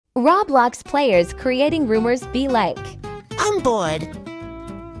Roblox players creating rumors be like. I'm bored.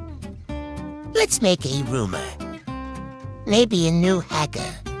 Let's make a rumor. Maybe a new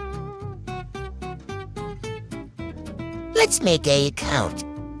hacker. Let's make a account.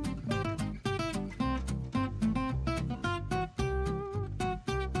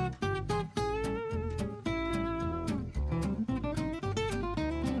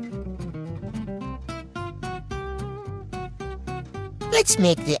 Let's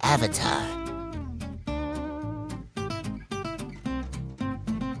make the avatar.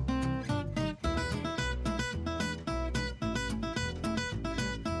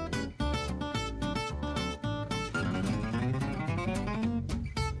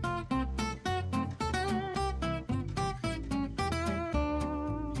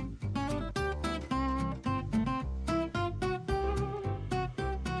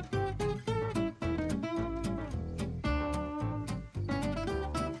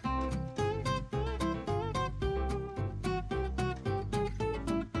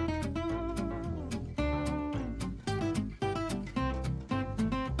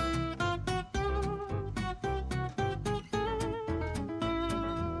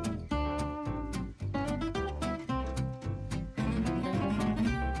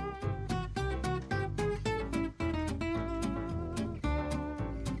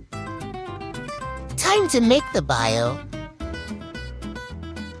 Time to make the bio.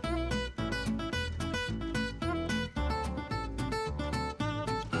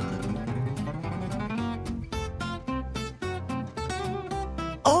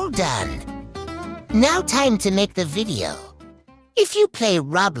 All done. Now time to make the video. If you play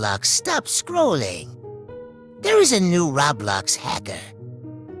Roblox, stop scrolling. There is a new Roblox hacker.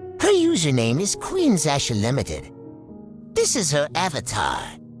 Her username is QueenZashaLimited. This is her avatar.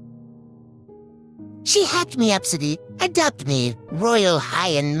 She hacked me up, City, Adopt Me, Royal High,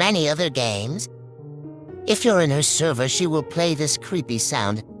 and many other games. If you're in her server, she will play this creepy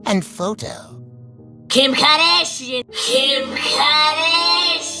sound and photo. Kim Kardashian! Kim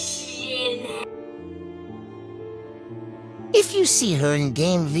Kardashian! If you see her in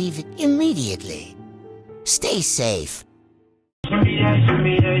game, leave immediately. Stay safe. Drink.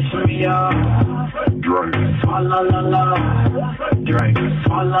 La la la la. Drink.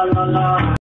 La la la la.